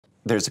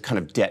there's a kind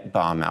of debt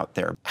bomb out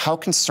there. How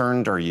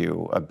concerned are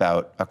you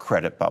about a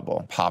credit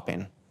bubble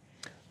popping?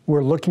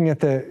 We're looking at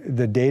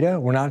the data.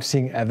 We're not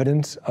seeing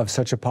evidence of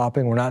such a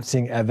popping. We're not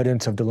seeing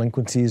evidence of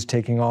delinquencies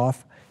taking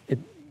off. It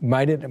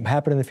might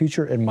happen in the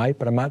future. It might,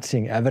 but I'm not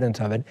seeing evidence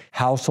of it.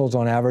 Households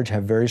on average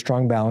have very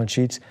strong balance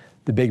sheets.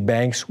 The big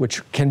banks,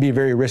 which can be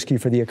very risky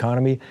for the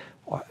economy,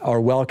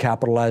 are well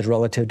capitalized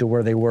relative to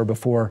where they were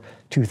before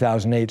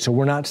 2008. So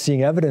we're not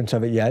seeing evidence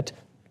of it yet.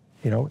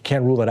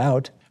 Can't rule it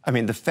out. I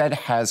mean, the Fed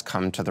has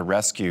come to the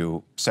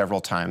rescue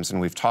several times,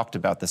 and we've talked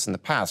about this in the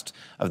past,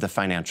 of the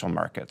financial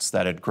markets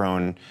that had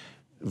grown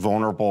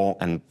vulnerable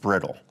and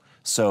brittle.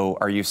 So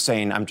are you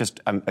saying,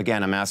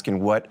 I'm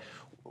asking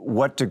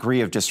what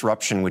degree of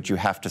disruption would you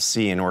have to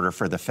see in order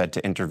for the Fed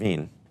to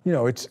intervene?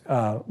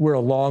 We're a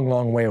long,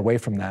 long way away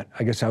from that.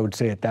 I guess I would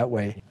say it that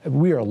way.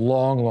 We are a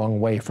long, long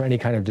way for any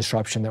kind of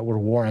disruption that would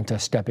warrant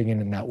us stepping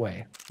in that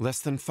way. Less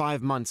than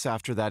 5 months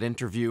after that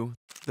interview,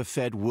 the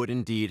Fed would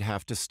indeed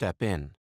have to step in.